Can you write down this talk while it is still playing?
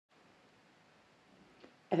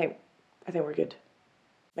I think we're good.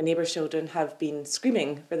 My neighbour's children have been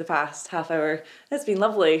screaming for the past half hour. It's been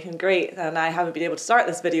lovely and great, and I haven't been able to start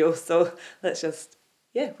this video, so let's just,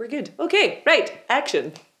 yeah, we're good. Okay, right,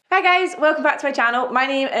 action. Hi guys, welcome back to my channel. My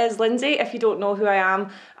name is Lindsay, if you don't know who I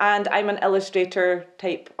am, and I'm an illustrator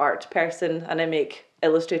type art person, and I make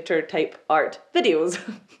illustrator type art videos.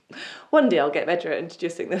 One day I'll get better at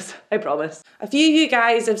introducing this, I promise. A few of you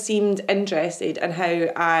guys have seemed interested in how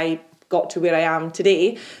I got to where I am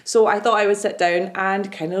today, so I thought I would sit down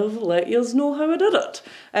and kind of let yous know how I did it.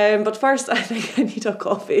 But first I think I need a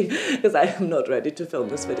coffee because I am not ready to film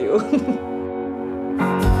this video.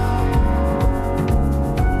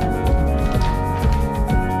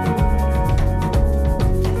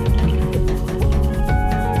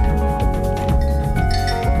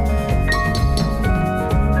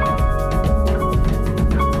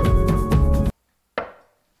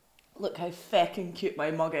 Look how feckin' cute my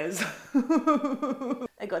mug is.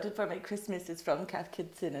 I got it for my Christmas. It's from Kath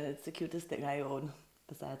Kidson and it's the cutest thing I own,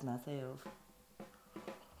 besides myself.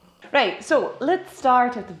 Right, so let's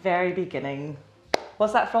start at the very beginning.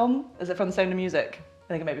 What's that from? Is it from The Sound of Music? I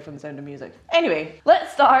think it might be from The Sound of Music. Anyway,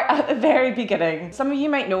 let's start at the very beginning. Some of you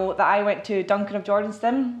might know that I went to Duncan of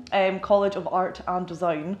Jordanstone College of Art and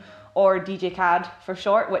Design, or DJCAD for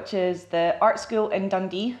short, which is the art school in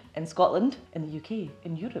Dundee, in Scotland, in the UK,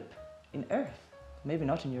 in Europe. In Earth, maybe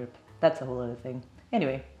not in Europe. That's a whole other thing.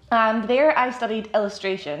 Anyway, and there I studied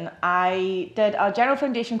illustration. I did a general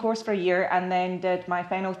foundation course for a year and then did my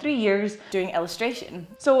final 3 years doing illustration.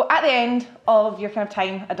 So at the end of your kind of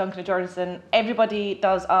time at Duncan of Jordanstone, everybody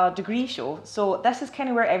does a degree show. So this is kind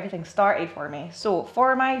of where everything started for me. So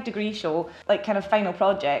for my degree show, like kind of final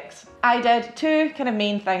projects, I did two kind of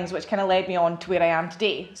main things which kind of led me on to where I am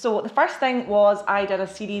today. So the first thing was I did a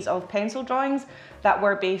series of pencil drawings that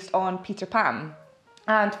were based on Peter Pan.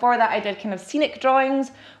 And for that I did kind of scenic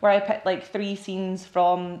drawings where I picked like 3 scenes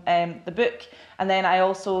from the book, and then I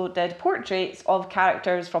also did portraits of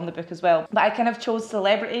characters from the book as well. But I kind of chose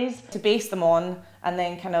celebrities to base them on and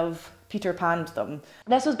then kind of Peter Panned them.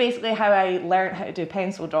 This was basically how I learned how to do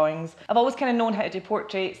pencil drawings. I've always kind of known how to do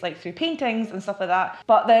portraits like through paintings and stuff like that,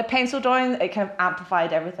 but the pencil drawing, it kind of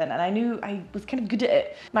amplified everything and I knew I was kind of good at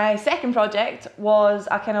it. My second project was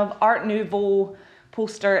a kind of Art Nouveau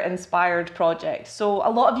poster inspired project. So a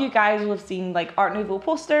lot of you guys will have seen like Art Nouveau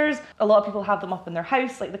posters. A lot of people have them up in their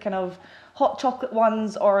house, like the kind of hot chocolate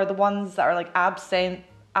ones or the ones that are like absinthe.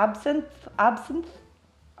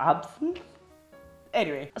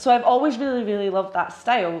 Anyway, so I've always really loved that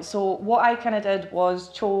style. So what I kind of did was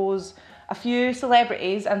chose a few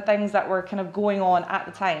celebrities and things that were kind of going on at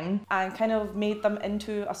the time and kind of made them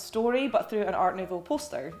into a story but through an Art Nouveau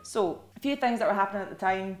poster. So a few things that were happening at the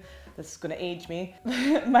time. This is going to age me.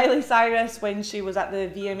 Miley Cyrus, when she was at the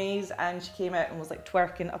VMAs and she came out and was like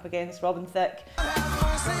twerking up against Robin Thicke.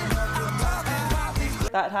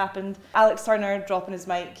 That happened. Alex Turner dropping his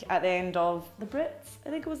mic at the end of The Brits. I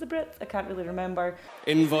think it was The Brits. I can't really remember.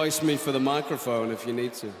 Invoice me for the microphone if you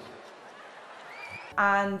need to.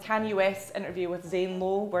 And Kanye West's interview with Zane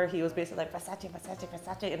Lowe, where he was basically like Versace, Versace,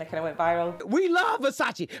 Versace, and it kind of went viral. We love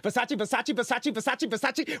Versace, Versace, Versace, Versace, Versace,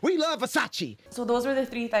 Versace. We love Versace. So those were the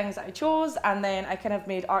 3 things that I chose, and then I kind of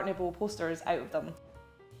made Art Nouveau posters out of them.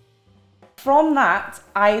 From that,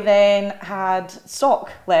 I then had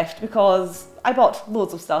stock left because I bought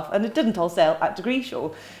loads of stuff and it didn't all sell at degree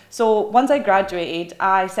show. So once I graduated,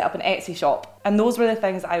 I set up an Etsy shop, and those were the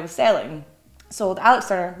things that I was selling. So the Alex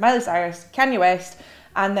Turner, Miley Cyrus, Kanye West,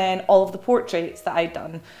 and then all of the portraits that I'd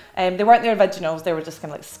done. They weren't the originals, they were just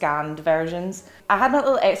kind of like scanned versions. I had my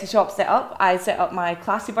little Etsy shop set up. I set up my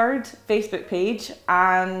Classyburd Facebook page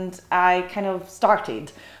and I kind of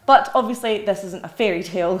started. But obviously this isn't a fairy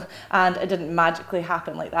tale and it didn't magically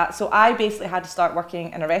happen like that. So I basically had to start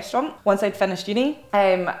working in a restaurant once I'd finished uni.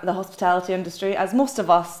 The hospitality industry, as most of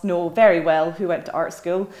us know very well who went to art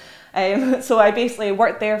school. So I basically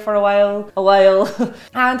worked there for a while,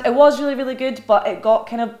 and it was really good, but it got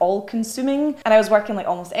kind of all consuming and I was working like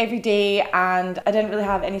almost every day and I didn't really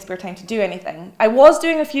have any spare time to do anything. I was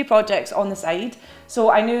doing a few projects on the side, so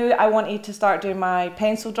I knew I wanted to start doing my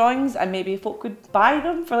pencil drawings and maybe folk could buy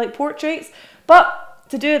them for like portraits, but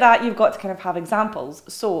to do that you've got to kind of have examples.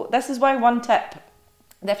 So this is why one tip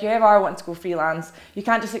if you ever are wanting to go freelance, you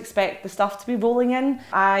can't just expect the stuff to be rolling in.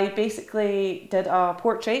 I basically did a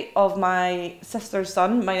portrait of my sister's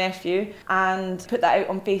son, my nephew, and put that out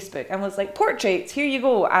on Facebook and was like, portraits, here you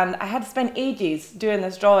go. And I had to spend ages doing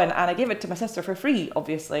this drawing and I gave it to my sister for free,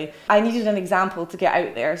 obviously. I needed an example to get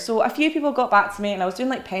out there. So a few people got back to me and I was doing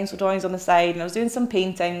like pencil drawings on the side and I was doing some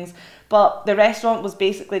paintings, But the restaurant was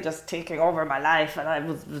basically just taking over my life, and I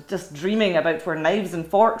was just dreaming about where knives and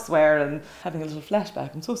forks were and having a little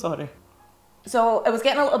flashback. I'm so sorry. So it was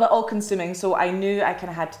getting a little bit all-consuming, so I knew I kind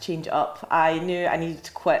of had to change it up. I knew I needed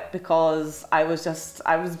to quit because I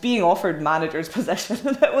was being offered manager's position,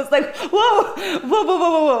 and it was like,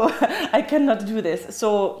 whoa, I cannot do this.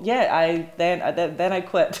 So yeah, then I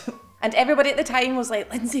quit. And everybody at the time was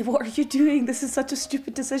like, Lindsay, what are you doing? This is such a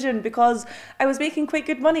stupid decision, because I was making quite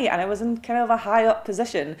good money and I was in kind of a high up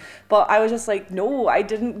position. But I was just like, no, I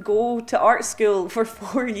didn't go to art school for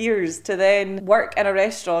 4 years to then work in a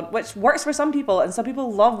restaurant, which works for some people, and some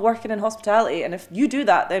people love working in hospitality. And if you do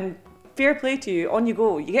that, then fair play to you, on you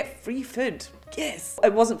go. You get free food. Yes.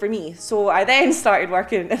 It wasn't for me. So I then started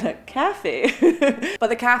working in a cafe. But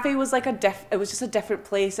the cafe was like it was just a different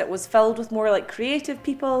place. It was filled with more like creative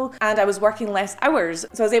people, and I was working less hours.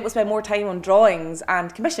 So I was able to spend more time on drawings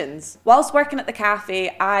and commissions. Whilst working at the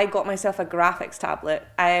cafe, I got myself a graphics tablet,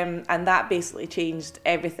 and that basically changed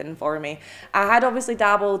everything for me. I had obviously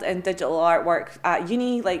dabbled in digital artwork at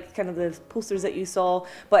uni, like kind of the posters that you saw,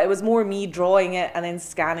 but it was more me drawing it and then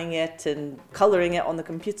scanning it and colouring it on the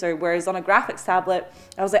computer, whereas on a graphics tablet,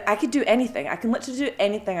 I was like, I could do anything. I can literally do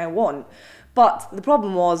anything I want. But the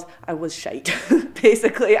problem was I was shite.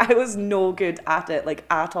 Basically, I was no good at it, like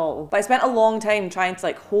at all. But I spent a long time trying to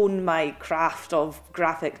like hone my craft of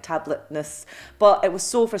graphic tabletness. But it was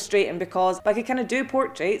so frustrating because I could kind of do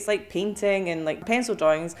portraits, like painting and like pencil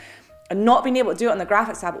drawings, and not being able to do it on the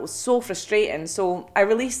graphics tablet was so frustrating. So I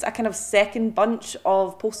released a kind of second bunch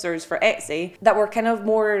of posters for Etsy that were kind of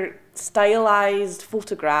more stylized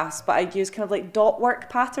photographs, but I'd use kind of like dot work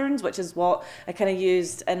patterns, which is what I kind of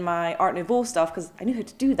used in my Art Nouveau stuff, because I knew how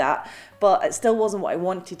to do that, but it still wasn't what I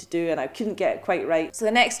wanted to do and I couldn't get it quite right. So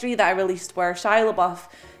the next 3 that I released were Shia LaBeouf,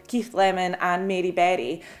 Keith Lemon and Mary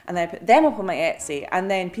Berry, and then I put them up on my Etsy, and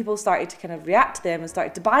then people started to kind of react to them and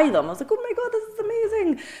started to buy them. I was like, oh my god, this is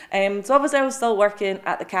amazing. So obviously I was still working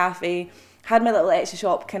at the cafe, had my little Etsy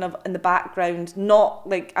shop kind of in the background, not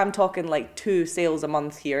like, I'm talking like 2 sales a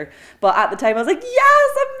month here, but at the time I was like,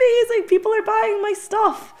 yes, amazing, people are buying my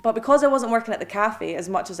stuff. But because I wasn't working at the cafe as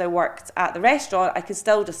much as I worked at the restaurant, I could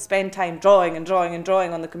still just spend time drawing and drawing and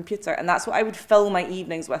drawing on the computer, and that's what I would fill my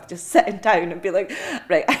evenings with, just sitting down and be like,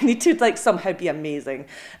 right, I need to like somehow be amazing.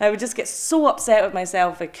 And I would just get so upset with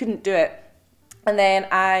myself if I couldn't do it. And then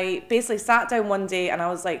I basically sat down one day and I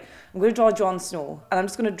was like, I'm going to draw Jon Snow, and I'm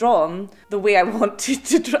just going to draw him the way I want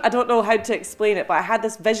to draw. I don't know how to explain it, but I had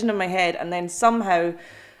this vision in my head, and then somehow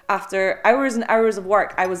after hours and hours of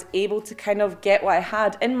work, I was able to kind of get what I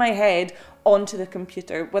had in my head onto the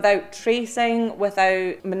computer without tracing,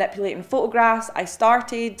 without manipulating photographs. I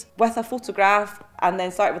started with a photograph and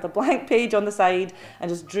then started with a blank page on the side and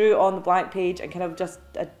just drew on the blank page and kind of just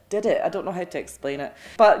did it. I don't know how to explain it,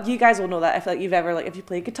 but you guys will know that if like you've ever, like if you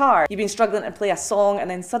play guitar, you've been struggling to play a song and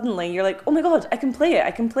then suddenly you're like, oh my god, I can play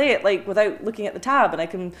it like without looking at the tab, and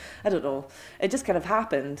I don't know, it just kind of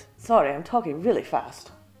happened. Sorry, I'm talking really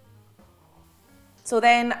fast. So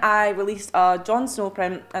then I released a Jon Snow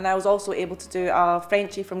print, and I was also able to do a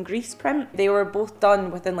Frenchie from Greece print. They were both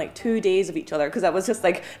done within like 2 days of each other, because I was just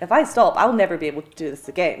like, if I stop, I'll never be able to do this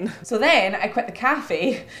again. So then I quit the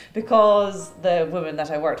cafe because the woman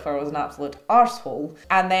that I worked for was an absolute arsehole.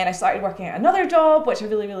 And then I started working at another job, which I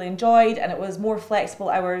really, really enjoyed, and it was more flexible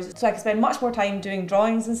hours, so I could spend much more time doing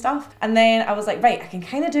drawings and stuff. And then I was like, right, I can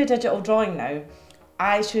kind of do a digital drawing now.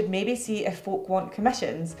 I should maybe see if folk want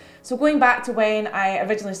commissions. So going back to when I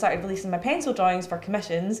originally started releasing my pencil drawings for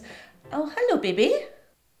commissions, oh, hello baby.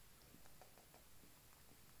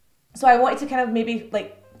 So I wanted to kind of maybe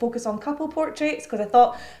like focus on couple portraits, because I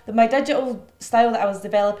thought that my digital style that I was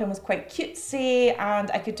developing was quite cutesy and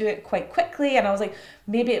I could do it quite quickly, and I was like,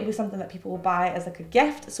 maybe it would be something that people will buy as like a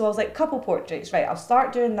gift. So I was like, couple portraits, right, I'll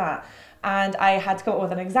start doing that. And I had to come up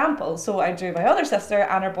with an example. So I drew my other sister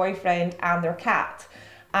and her boyfriend and their cat,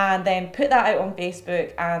 and then put that out on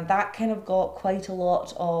Facebook, and that kind of got quite a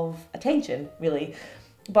lot of attention, really.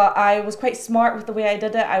 But I was quite smart with the way I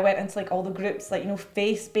did it. I went into like all the groups, like, you know,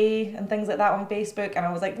 FaceBay and things like that on Facebook, and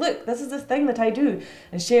I was like, look, this is this thing that I do,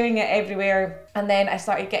 and sharing it everywhere. And then I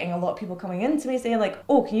started getting a lot of people coming in to me saying like,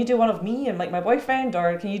 oh, can you do one of me and like my boyfriend,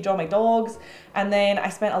 or can you draw my dogs? And then I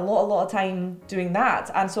spent a lot of time doing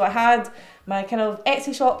that. And so I had my kind of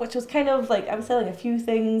Etsy shop, which was kind of like, I was selling a few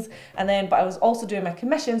things, and then, but I was also doing my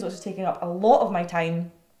commissions, which was taking up a lot of my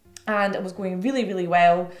time, and it was going really, really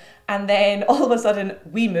well. And then all of a sudden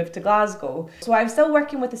we moved to Glasgow. So I was still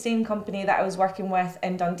working with the same company that I was working with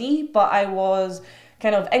in Dundee, but I was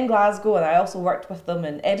kind of in Glasgow, and I also worked with them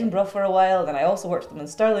in Edinburgh for a while, and I also worked with them in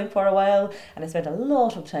Stirling for a while, and I spent a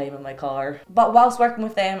lot of time in my car. But whilst working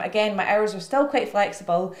with them, again, my hours were still quite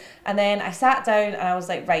flexible, and then I sat down and I was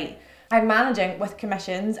like, right, I'm managing with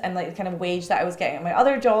commissions and like the kind of wage that I was getting at my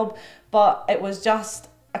other job, but it was just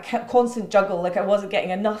a constant juggle. Like I wasn't getting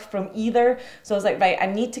enough from either. So I was like, right, I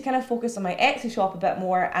need to kind of focus on my Etsy shop a bit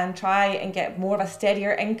more and try and get more of a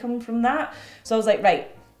steadier income from that. So I was like, right,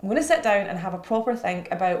 I'm going to sit down and have a proper think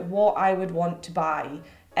about what I would want to buy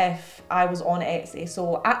if I was on Etsy.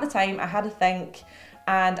 So at the time I had a think,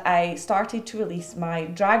 and I started to release my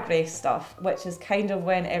drag race stuff, which is kind of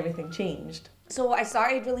when everything changed. So I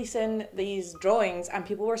started releasing these drawings and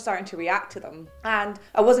people were starting to react to them. And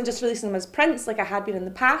I wasn't just releasing them as prints like I had been in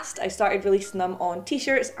the past. I started releasing them on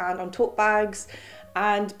t-shirts and on tote bags,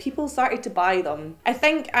 and people started to buy them. I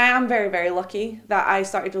think I am very, very lucky that I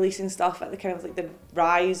started releasing stuff at the kind of like the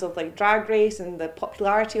rise of like Drag Race and the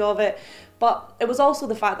popularity of it. But it was also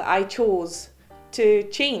the fact that I chose to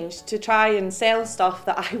change, to try and sell stuff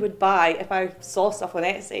that I would buy if I saw stuff on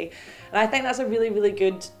Etsy. And I think that's a really, really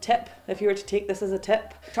good tip if you were to take this as a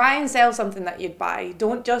tip. Try and sell something that you'd buy.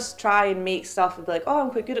 Don't just try and make stuff and be like, oh,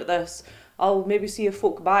 I'm quite good at this. I'll maybe see if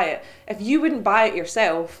folk buy it. If you wouldn't buy it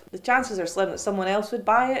yourself, the chances are slim that someone else would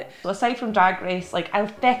buy it. So aside from Drag Race, like I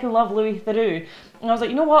feckin' love Louis Theroux. And I was like,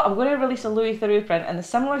 you know what, I'm going to release a Louis Theroux print in the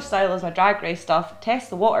similar style as my Drag Race stuff, test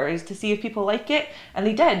the waters to see if people like it, and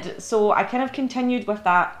they did. So I kind of continued with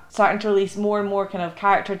that, starting to release more and more kind of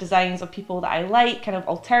character designs of people that I like, kind of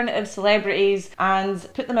alternative celebrities, and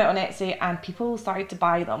put them out on Etsy, and people started to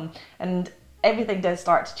buy them. And everything did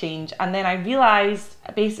start to change. And then I realised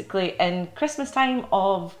basically in Christmas time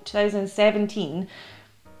of 2017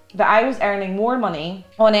 that I was earning more money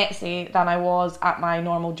on Etsy than I was at my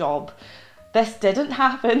normal job. This didn't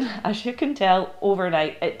happen, as you can tell,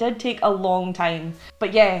 overnight. It did take a long time.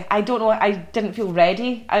 But yeah, I don't know, I didn't feel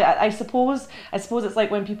ready. I suppose it's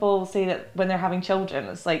like when people say that when they're having children,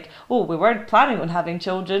 it's like, oh, we weren't planning on having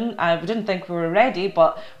children, we didn't think we were ready,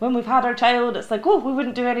 but when we've had our child, it's like, oh, we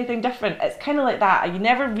wouldn't do anything different. It's kind of like that. You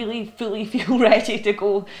never really fully feel ready to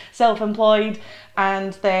go self-employed,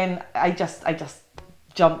 and then I just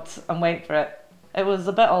jumped and went for it. It was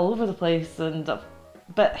a bit all over the place and a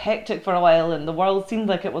bit hectic for a while, and the world seemed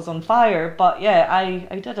like it was on fire, but yeah,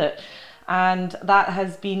 I did it, and that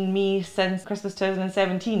has been me since Christmas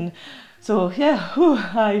 2017. So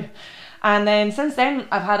yeah, and then since then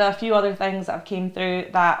I've had a few other things that have came through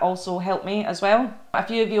that also helped me as well. A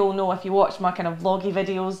few of you will know if you watch my kind of vloggy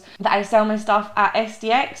videos that I sell my stuff at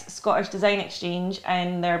SDX, Scottish Design Exchange,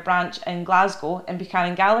 in their branch in Glasgow in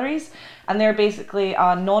Buchanan Galleries, and they're basically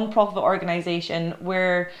a non-profit organisation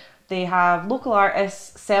where they have local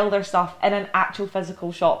artists sell their stuff in an actual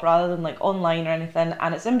physical shop rather than like online or anything,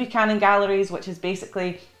 and it's in Buchanan Galleries, which is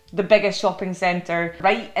basically the biggest shopping centre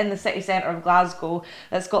right in the city centre of Glasgow.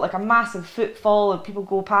 It's got like a massive footfall and people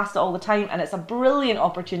go past it all the time, and it's a brilliant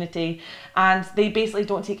opportunity, and they basically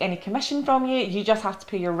don't take any commission from you. You just have to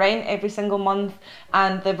pay your rent every single month,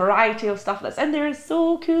 and the variety of stuff that's in there is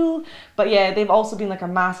so cool. But yeah, they've also been like a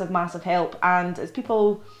massive help, and it's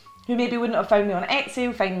people who maybe wouldn't have found me on Etsy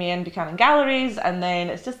who find me in Buchanan Galleries, and then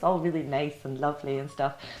it's just all really nice and lovely and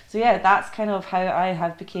stuff. So yeah, that's kind of how I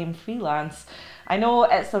have become freelance. I know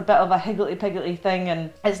it's a bit of a higgledy-piggledy thing,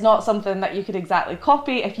 and it's not something that you could exactly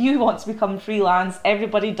copy. If you want to become freelance,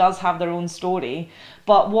 everybody does have their own story.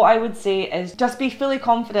 But what I would say is just be fully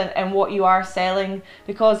confident in what you are selling,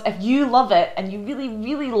 because if you love it and you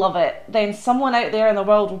really love it, then someone out there in the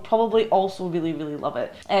world will probably also really love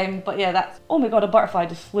it. But yeah, that's, oh my god, a butterfly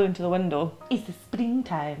just flew into the window. It's the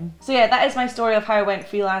springtime. So yeah, that is my story of how I went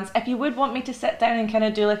freelance. If you would want me to sit down and kind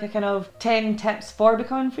of do like a kind of 10 tips for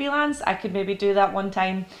becoming freelance, I could maybe do that one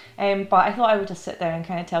time. But I thought I would just sit there and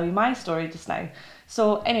kind of tell you my story just now.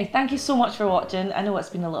 So anyway, thank you so much for watching. I know it's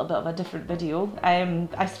been a little bit of a different video.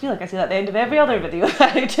 I feel like I say that at the end of every other video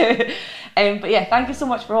that I do. But yeah, thank you so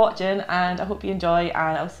much for watching, and I hope you enjoy,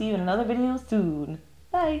 and I'll see you in another video soon.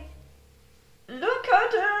 Bye!